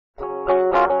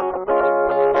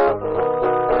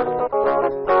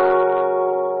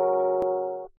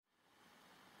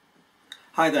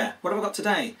Hi there, what have I got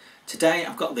today? Today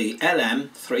I've got the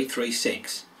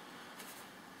LM336.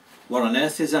 What on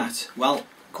earth is that? Well,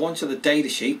 according to the data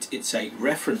sheet, it's a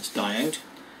reference diode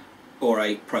or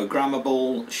a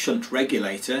programmable shunt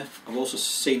regulator. I've also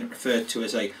seen it referred to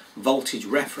as a voltage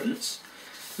reference.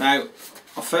 Now,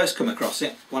 I first come across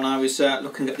it when I was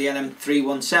looking at the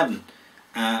LM317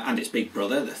 and its big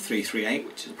brother, the 338,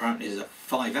 which apparently is a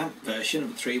 5 amp version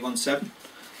of the 317.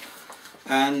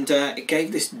 And it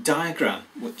gave this diagram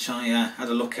which I had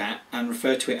a look at and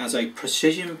referred to it as a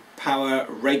precision power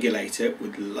regulator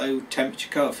with low temperature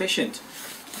coefficient.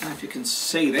 I don't know if you can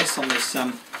see this on this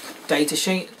data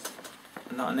sheet,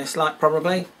 not in this light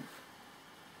probably,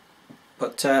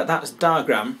 but that's a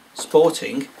diagram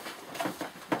sporting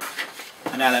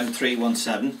an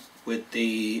LM317 with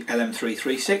the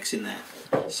LM336 in there.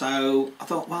 So I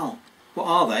thought, well, what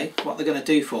are they? What are they going to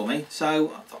do for me?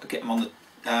 So I thought I'd get them on the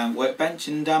workbench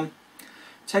and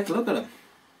take a look at them.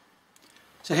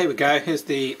 So here we go, here's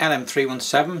the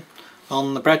LM317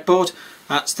 on the breadboard.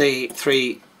 That's the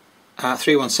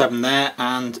 317 there,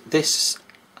 and this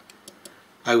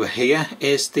over here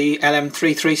is the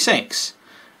LM336.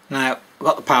 Now I've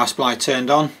got the power supply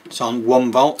turned on, it's on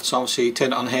 1 volt, so obviously you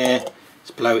turn it on here, it's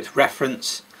below its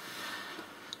reference.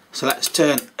 So let's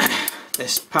turn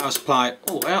this power supply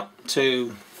all the way up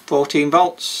to 14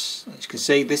 volts. As you can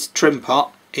see, this trim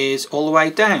pot is all the way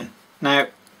down. Now,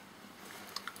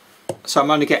 so I'm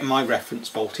only getting my reference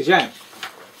voltage out.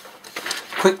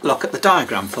 Quick look at the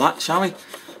diagram for that, shall we?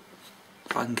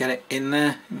 If I can get it in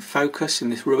there, in focus, in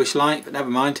this rubbish light, but never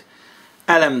mind.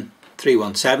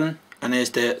 LM317, and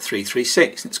there's the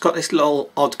 336. It's got this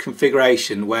little odd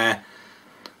configuration where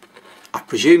I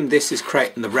presume this is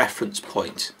creating the reference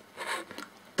point.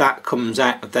 That comes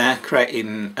out of there,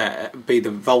 creating be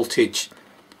the voltage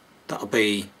that'll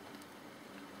be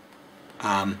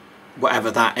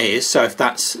whatever that is. So if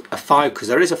that's a 5, because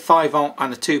there is a 5 volt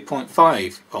and a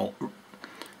 2.5 volt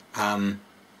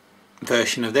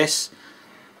version of this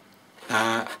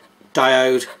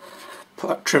diode,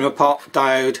 trimmer pot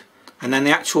diode, and then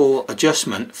the actual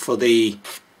adjustment for the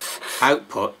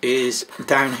output is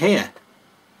down here.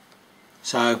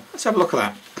 So let's have a look at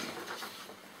that.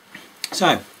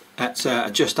 So let's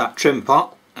adjust that trim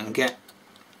pot and get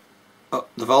up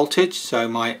the voltage. So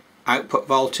my output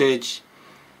voltage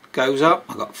goes up.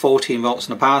 I've got 14 volts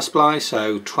in the power supply,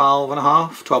 so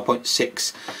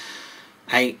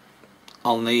 12.68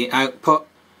 on the output.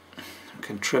 We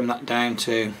can trim that down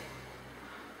to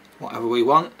whatever we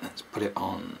want. Let's put it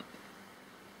on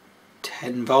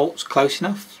 10 volts, close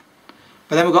enough.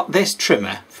 But then we've got this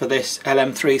trimmer for this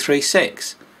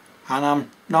LM336. And I'm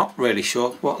not really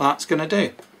sure what that's going to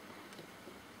do.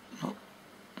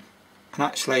 And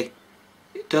actually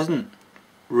it doesn't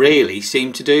really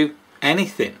seem to do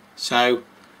anything, so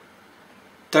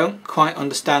don't quite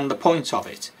understand the point of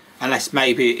it, unless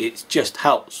maybe it just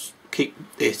helps keep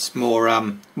this more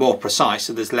precise,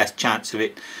 so there's less chance of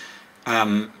it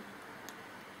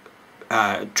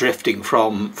drifting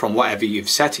from whatever you've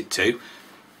set it to.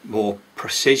 More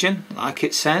precision, like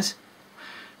it says.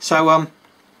 So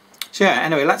yeah,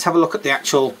 anyway, let's have a look at the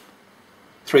actual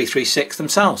 336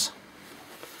 themselves.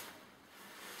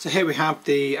 So here we have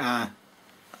the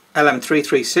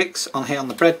LM336 on here on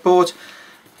the breadboard.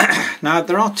 Now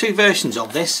there are 2 versions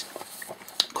of this.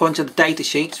 According to the data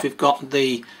sheets, I've got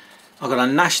a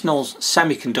national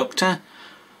semiconductor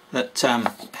that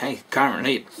hey,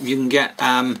 currently you can get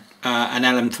an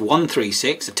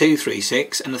LM136, a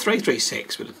 236 and a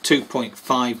 336 with a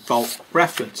 2.5 volt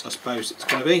reference, I suppose it's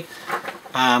going to be.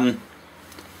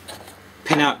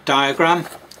 Pin-out diagram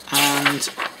and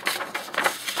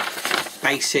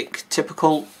basic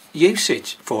typical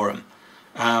usage for them.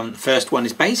 The first one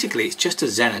is basically, it's just a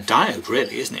Zener diode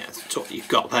really, isn't it? That's what you've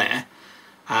got there,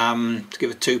 to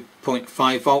give a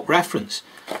 2.5 volt reference.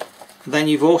 And then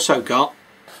you've also got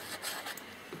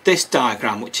this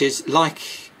diagram, which is like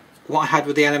what I had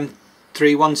with the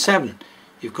LM317.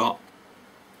 You've got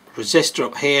resistor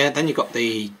up here, then you've got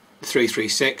the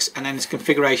 336, and then this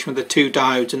configuration with the 2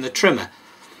 diodes and the trimmer.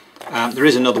 There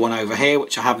is another one over here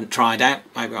which I haven't tried out.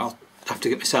 Maybe I'll have to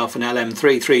get myself an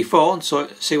LM334 and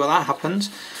see what that happens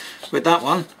with that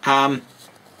one.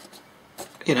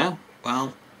 You know,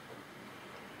 well,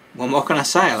 what can I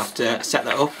say? I'll have to set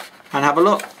that up and have a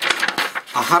look.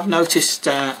 I have noticed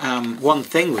one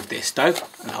thing with this though,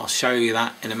 and I'll show you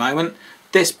that in a moment.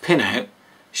 This pinout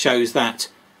shows that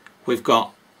we've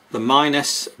got the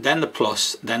minus, then the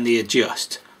plus, then the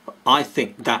adjust. I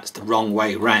think that's the wrong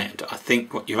way round. I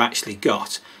think what you've actually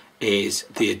got is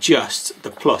the adjust,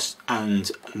 the plus,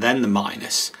 and then the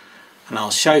minus. And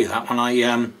I'll show you that when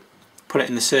I put it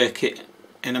in the circuit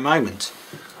in a moment.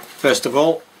 First of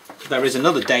all, there is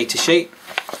another data sheet.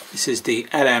 This is the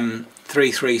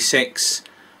LM336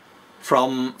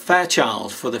 from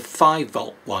Fairchild for the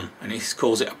 5V one, and he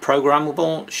calls it a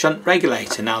programmable shunt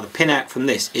regulator. Now the pinout from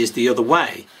this is the other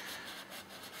way,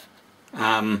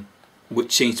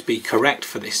 which seems to be correct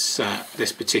for this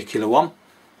this particular one.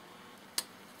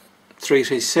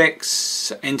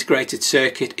 336 integrated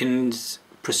circuit in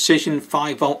precision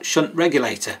 5V shunt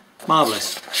regulator.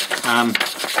 Marvellous.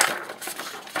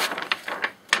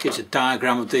 Gives a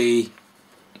diagram of the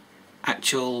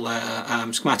actual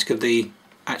schematic of the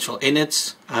actual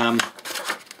innards. Go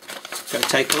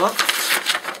take a look,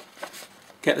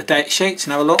 get the data sheets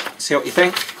and have a look, see what you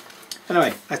think.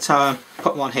 Anyway, let's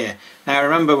put one here. Now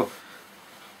remember,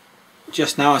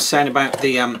 just now I was saying about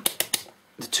the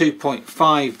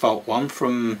 2.5V one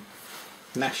from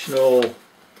National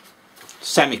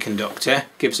Semiconductor.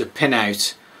 Gives a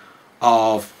pinout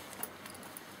of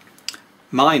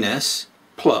minus,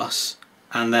 plus,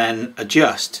 and then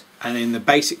adjust. And in the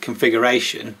basic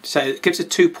configuration, so it gives a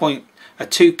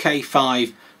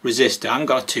 2K5 resistor. I haven't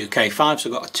got a 2K5, so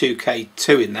I've got a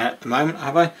 2K2 in there at the moment,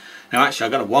 have I? No, actually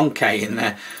I've got a 1K in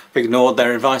there. I've ignored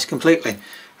their advice completely.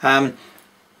 So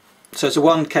it's a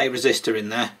 1K resistor in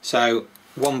there, so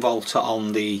 1V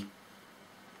on the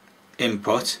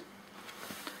input.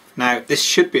 Now this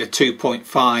should be a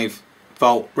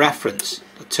 2.5V reference.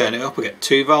 I'll turn it up, I get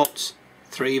 2V,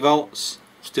 3V,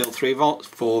 still 3V,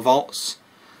 4V,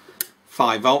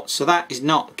 5V, so that is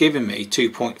not giving me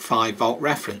 2.5V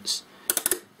reference.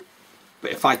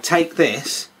 But if I take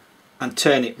this and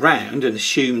turn it round and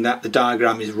assume that the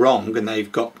diagram is wrong and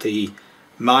they've got the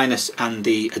minus and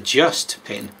the adjust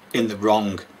pin in the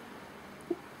wrong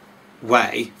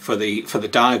way for the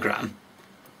diagram,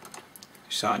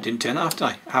 so I didn't turn it off, did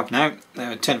I? I have now.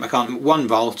 Turn it back on.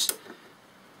 1V,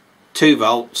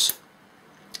 2V,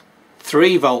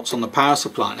 3V on the power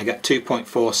supply, and I get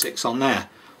 2.46 on there.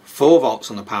 4V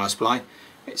on the power supply,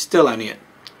 it's still only at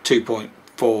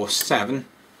 2.47.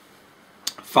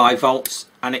 5V,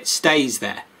 and it stays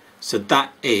there. So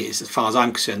that is, as far as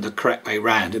I'm concerned, the correct way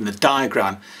round, and the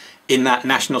diagram in that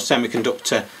National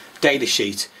Semiconductor data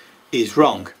sheet is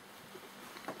wrong.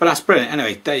 But that's brilliant.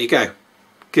 Anyway, there you go.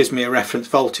 Gives me a reference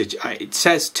voltage. It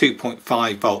says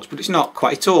 2.5V, but it's not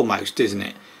quite. It's almost, isn't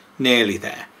it? Nearly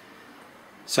there.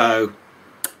 So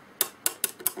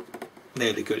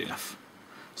nearly good enough.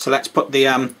 So let's put the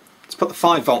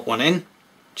 5V one in,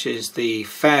 which is the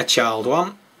Fairchild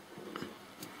one.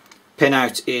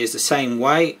 Pinout is the same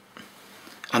way,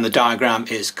 and the diagram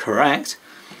is correct.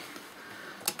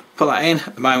 Put that in.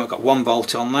 At the moment I've got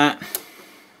 1V on that,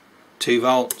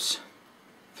 2V,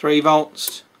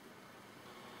 3V.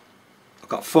 I've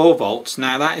got 4V.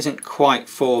 Now that isn't quite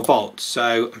 4V,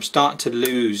 so I'm starting to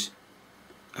lose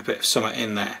a bit of something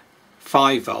in there.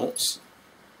 5V.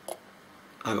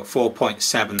 I've got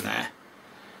 4.7 there.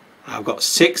 I've got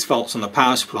 6V on the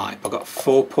power supply, but I've got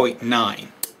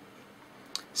 4.9.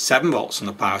 7V on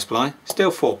the power supply, still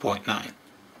 4.9.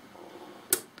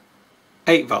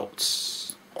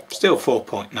 8V, still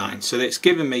 4.9. So it's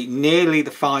given me nearly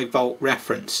the 5V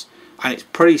reference, and it's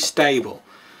pretty stable.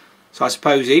 So I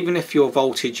suppose even if your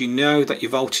voltage, you know that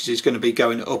your voltage is going to be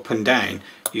going up and down,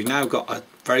 you've now got a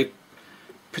very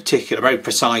particular, very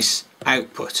precise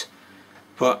output.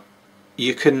 But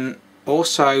you can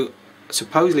also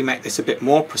supposedly make this a bit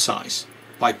more precise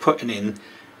by putting in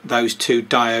those two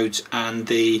diodes and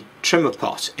the trimmer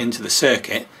pot into the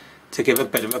circuit to give a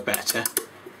bit of a better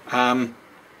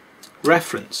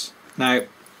reference. Now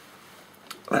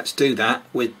let's do that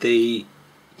with the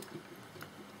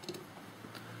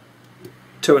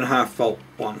 2.5V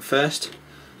one first.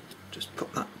 Just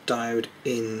put that diode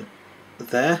in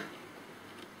there,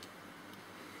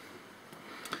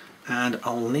 and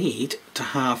I'll need to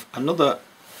have another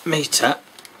meter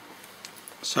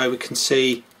so we can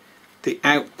see the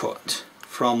output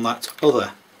from that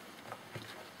other.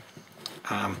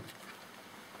 How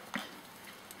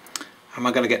am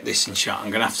I going to get this in shot?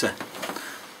 I'm going to have to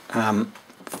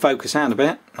focus out a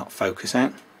bit, not focus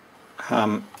out.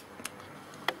 There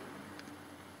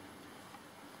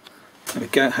we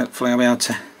go. Hopefully I'll be able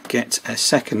to get a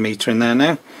second meter in there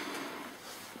now.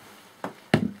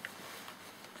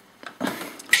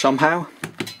 Somehow.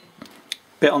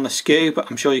 Bit on the skew, but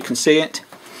I'm sure you can see it.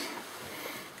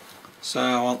 So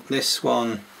I want this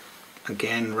one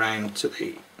again round to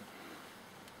the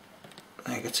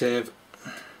negative.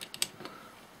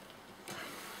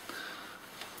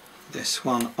 This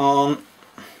one on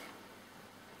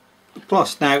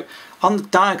plus. Now on the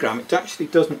diagram it actually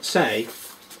doesn't say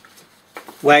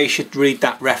where you should read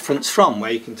that reference from, where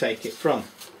you can take it from.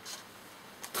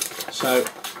 So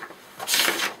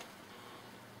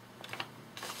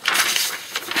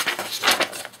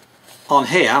on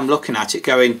here I'm looking at it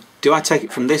going, do I take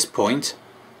it from this point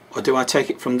or do I take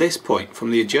it from this point,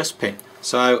 from the adjust pin?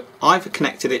 So I've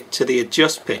connected it to the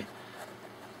adjust pin.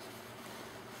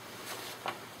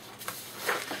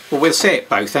 Well, we'll see it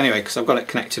both anyway because I've got it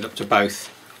connected up to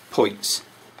both points.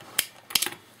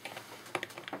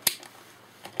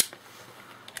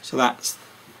 So that's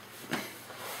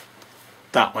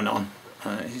that one on.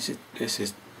 This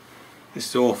is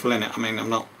awful, isn't it? I mean, I'm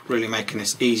not really making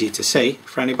this easy to see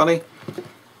for anybody.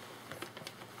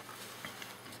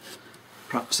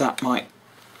 Perhaps that might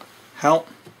help.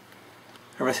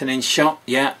 Everything in shot?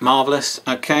 Yeah, marvellous.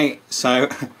 Okay, so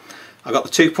I got the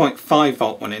 2.5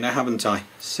 volt one in there, haven't I?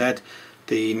 Said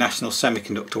the National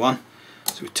Semiconductor one.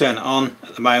 So we turn it on.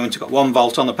 At the moment, we've got 1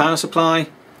 volt on the power supply.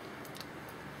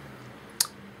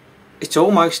 It's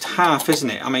almost half, isn't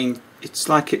it? I mean, it's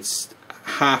like it's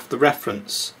half the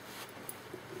reference.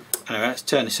 Anyway, let's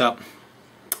turn this up.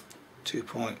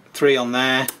 2.3 on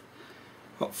there.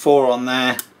 Got 4 on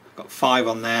there. Got 5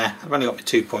 on there. I've only got my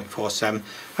 2.47,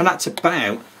 and that's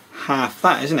about half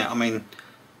that, isn't it? I mean,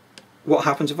 what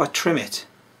happens if I trim it?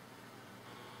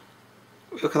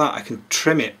 Look at that, I can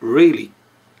trim it really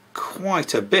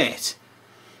quite a bit,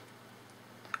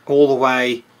 all the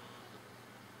way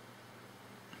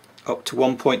up to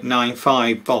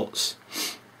 1.95 volts.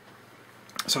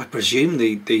 So I presume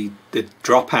the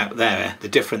dropout there, the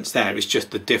difference there, is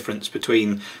just the difference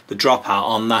between the dropout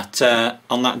on that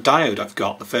diode I've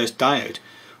got, the first diode,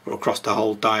 or across the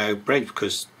whole diode bridge,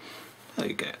 because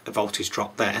you get the voltage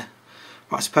drop there.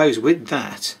 But I suppose with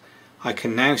that I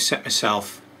can now set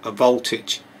myself a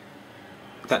voltage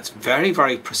that's very,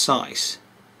 very precise,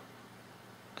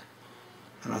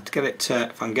 and I have to get it to,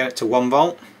 if I can get it to 1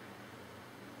 volt.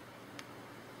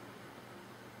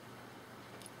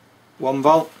 1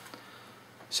 volt.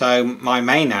 So my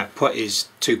main output is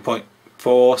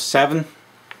 2.47.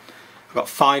 I've got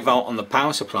 5 volt on the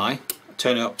power supply.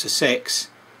 Turn it up to 6.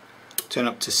 Turn it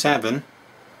up to 7.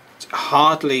 It's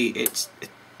hardly. It's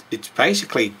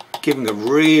basically giving a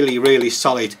really, really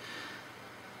solid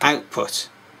output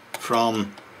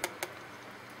from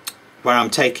where I'm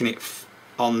taking it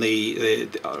on the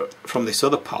from this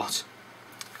other pot,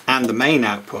 and the main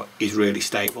output is really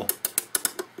stable.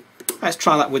 Let's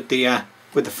try that with the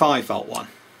 5 volt one.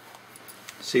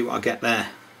 See what I get there.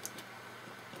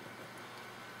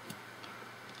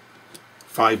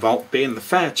 5 volt being the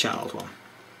Fairchild one.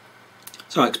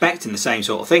 So I'm expecting the same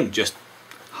sort of thing, just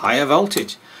higher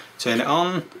voltage. Turn it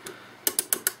on.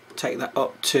 Take that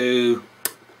up to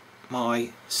my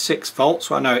 6 volts,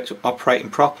 so I know it's operating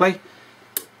properly.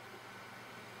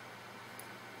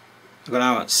 I've got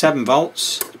now at 7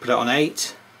 volts. Put it on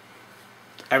 8.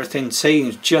 Everything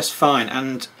seems just fine,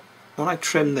 and when I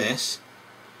trim this,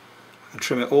 I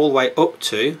trim it all the way up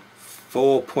to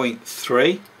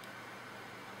 4.3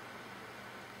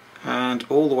 and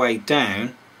all the way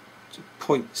down to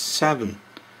 0.7.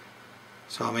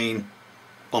 So I mean,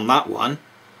 on that one,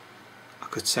 I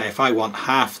could say if I want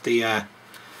half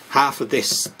of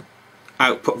this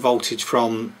output voltage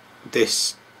from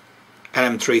this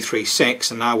LM336,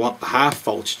 and I want the half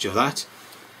voltage of that,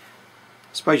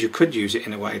 I suppose you could use it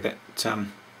in a way that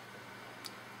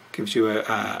gives you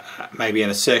maybe in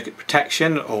a circuit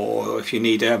protection, or if you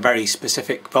need a very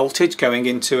specific voltage going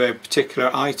into a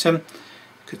particular item,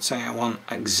 you could say I want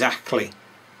exactly,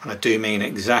 and I do mean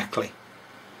exactly,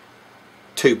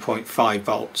 2.5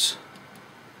 volts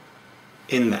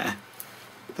in there.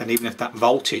 Then even if that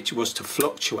voltage was to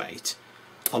fluctuate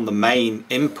on the main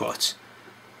input,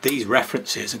 these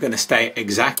references are going to stay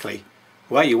exactly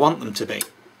where you want them to be.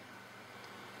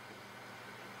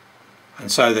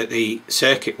 And so that the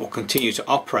circuit will continue to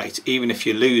operate even if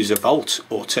you lose a volt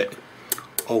or two,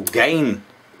 or gain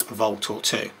a volt or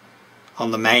two on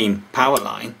the main power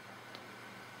line,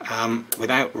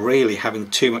 without really having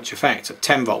too much effect. At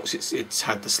 10 volts it's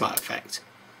had the slight effect.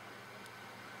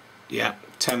 Yeah,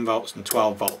 10 volts and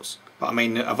 12 volts. But I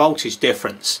mean, a voltage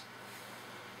difference,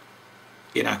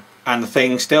 you know, and the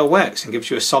thing still works and gives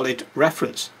you a solid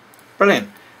reference. Brilliant.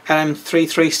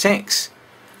 LM336.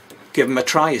 Give them a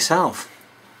try yourself.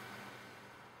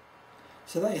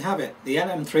 So there you have it, the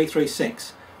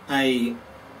LM336, a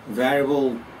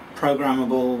variable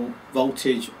programmable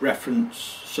voltage reference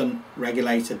shunt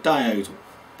regulator diode,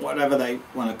 whatever they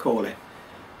want to call it.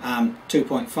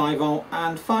 2.5 volt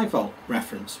and 5 volt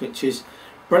reference, which is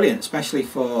brilliant, especially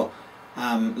for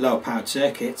lower powered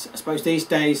circuits. I suppose these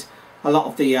days a lot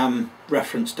of the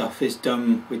reference stuff is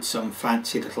done with some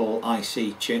fancy little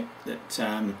IC chip that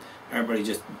everybody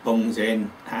just bungs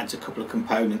in, adds a couple of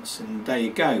components, and there you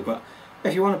go. But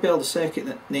if you want to build a circuit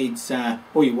that needs,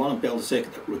 or you want to build a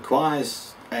circuit that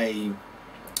requires a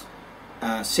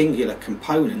singular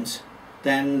component,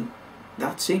 then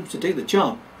that seems to do the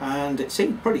job, and it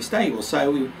seemed pretty stable.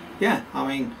 So yeah, I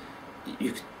mean,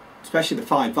 you could, especially the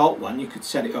 5-volt one, you could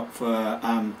set it up for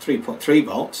 3.3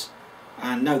 volts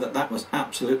and know that that was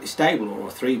absolutely stable, or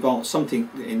a 3 volt, something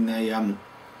in a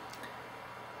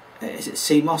is it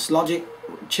CMOS logic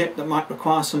chip that might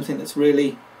require something that's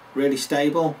really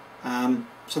stable.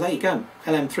 So there you go,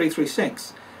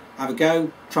 LM336. Have a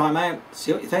go, try them out,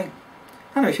 see what you think.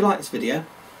 And if you like this video,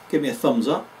 give me a thumbs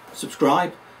up,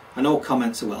 subscribe, and all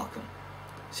comments are welcome.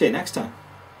 See you next time.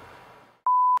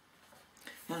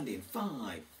 And in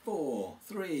 5, 4,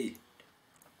 3.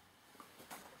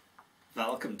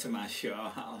 Welcome to my show.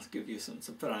 I'll give you some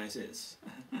surprises.